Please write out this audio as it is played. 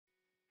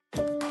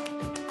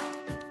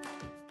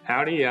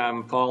Howdy,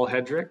 I'm Paul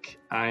Hedrick.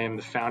 I am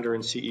the founder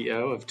and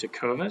CEO of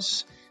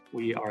Tecovas.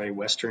 We are a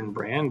Western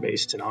brand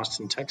based in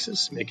Austin,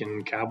 Texas,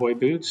 making cowboy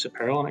boots,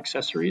 apparel, and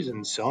accessories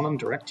and selling them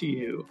direct to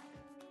you.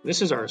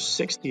 This is our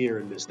 6th year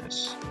in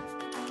business.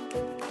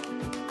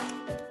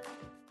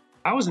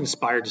 I was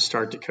inspired to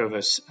start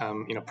Tecovas,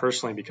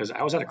 personally because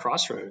I was at a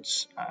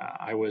crossroads.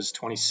 I was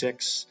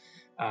 26.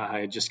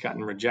 I had just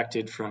gotten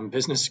rejected from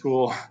business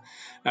school.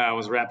 I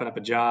was wrapping up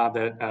a job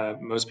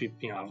that most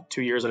people,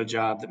 2 years at a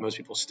job that most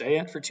people stay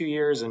at for 2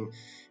 years. And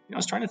I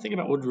was trying to think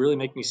about what would really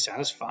make me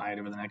satisfied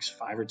over the next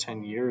 5 or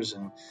 10 years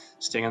and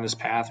staying on this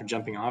path or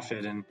jumping off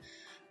it. And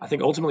I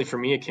think ultimately for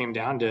me, it came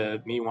down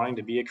to me wanting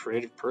to be a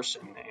creative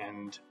person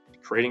and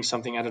creating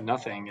something out of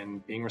nothing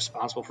and being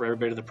responsible for every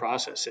bit of the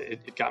process.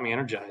 It got me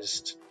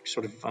energized,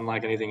 sort of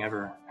unlike anything I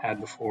ever had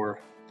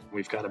before.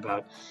 We've got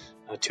about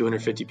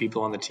 250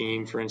 people on the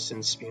team, for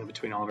instance,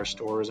 between all of our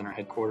stores and our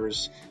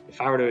headquarters.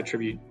 If I were to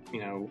attribute,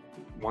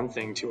 one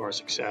thing to our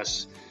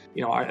success,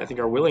 I think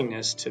our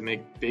willingness to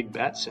make big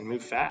bets and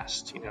move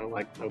fast,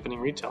 like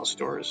opening retail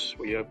stores.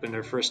 We opened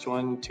our first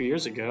one 2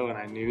 years ago, and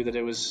I knew that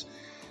it was,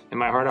 in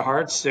my heart of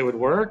hearts, it would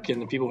work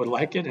and the people would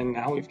like it. And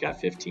now we've got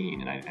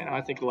 15. And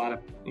I think a lot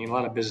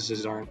of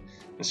businesses aren't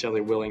necessarily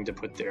willing to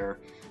put their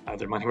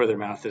money where their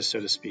mouth is, so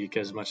to speak,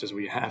 as much as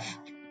we have.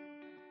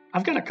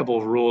 I've got a couple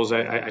of rules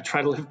I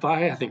try to live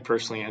by, I think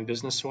personally and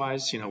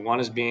business-wise. One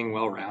is being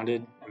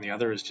well-rounded, and the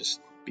other is just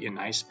being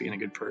nice, being a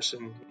good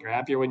person. You're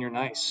happier when you're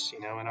nice.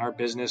 In our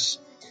business,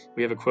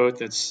 we have a quote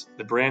that's,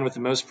 "The brand with the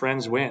most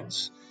friends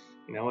wins."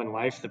 In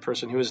life, the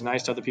person who is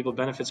nice to other people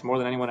benefits more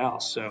than anyone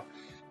else. So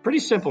pretty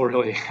simple,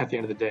 really, at the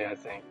end of the day, I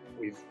think.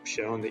 We've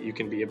shown that you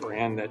can be a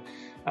brand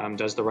that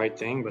does the right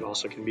thing, but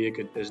also can be a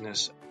good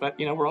business. But,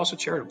 we're also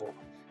charitable.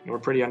 We're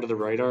pretty under the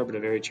radar, but a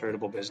very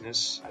charitable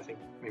business. I think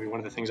maybe one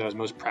of the things I was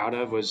most proud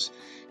of was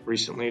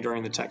recently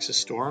during the Texas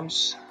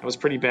storms. It was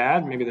pretty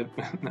bad, maybe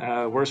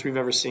the worst we've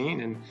ever seen.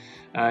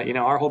 And,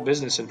 our whole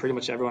business and pretty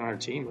much everyone on our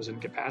team was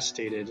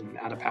incapacitated and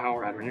out of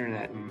power, out of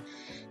internet.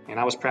 And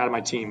I was proud of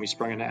my team. We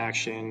sprung into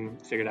action,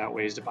 figured out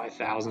ways to buy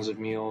thousands of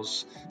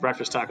meals.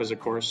 Breakfast tacos,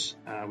 of course.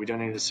 We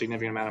donated a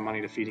significant amount of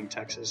money to Feeding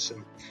Texas.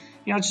 And,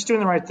 just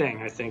doing the right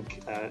thing. I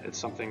think it's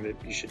something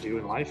that you should do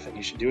in life and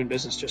you should do in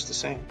business just the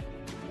same.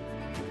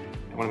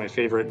 One of my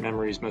favorite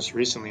memories most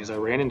recently is I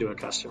ran into a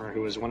customer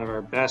who was one of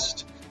our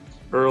best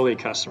early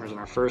customers in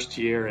our first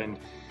year. And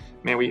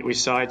man, we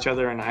saw each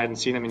other and I hadn't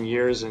seen him in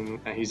years. And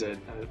he's a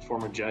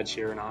former judge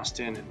here in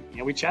Austin.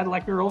 And, we chatted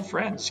like we were old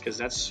friends because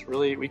that's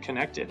really, we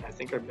connected. I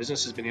think our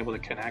business has been able to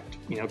connect,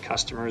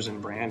 customers and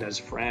brand as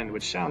friend,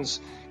 which sounds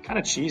kind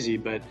of cheesy,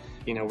 but,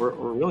 we're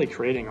really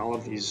creating all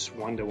of these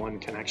one-to-one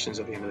connections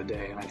at the end of the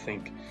day. And I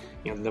think,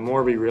 the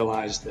more we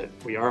realize that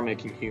we are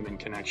making human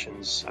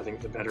connections, I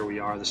think the better we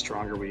are, the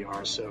stronger we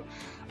are. So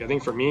I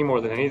think for me,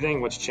 more than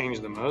anything, what's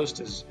changed the most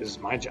is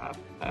my job.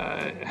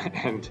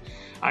 And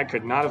I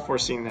could not have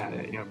foreseen that,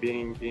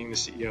 being the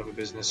CEO of a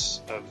business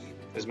of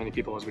as many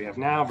people as we have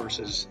now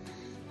versus,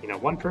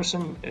 one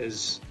person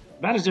is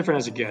about as different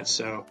as it gets.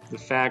 So the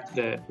fact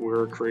that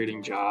we're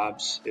creating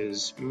jobs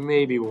is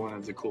maybe one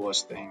of the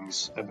coolest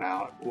things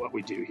about what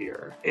we do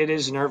here. It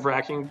is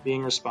nerve-wracking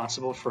being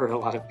responsible for a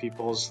lot of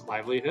people's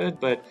livelihood,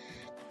 but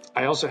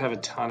I also have a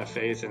ton of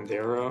faith in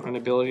their own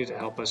ability to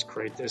help us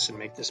create this and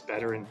make this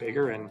better and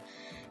bigger. And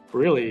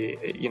really,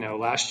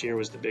 last year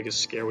was the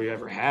biggest scare we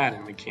ever had,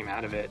 and we came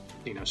out of it,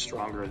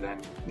 stronger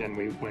than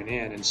we went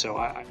in. And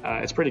so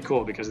it's pretty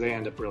cool because they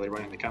end up really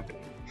running the company.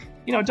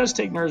 It does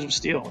take nerves of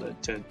steel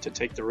to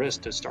take the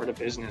risk to start a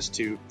business,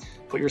 to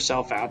put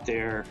yourself out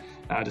there,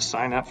 to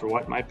sign up for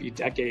what might be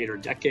decade or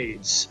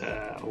decades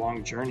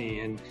long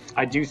journey. And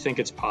I do think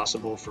it's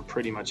possible for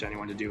pretty much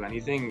anyone to do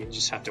anything. You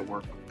just have to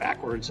work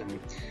backwards and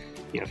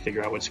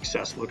figure out what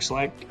success looks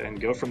like and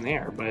go from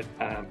there. But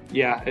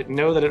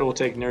know that it will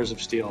take nerves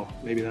of steel.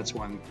 Maybe that's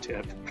one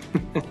tip.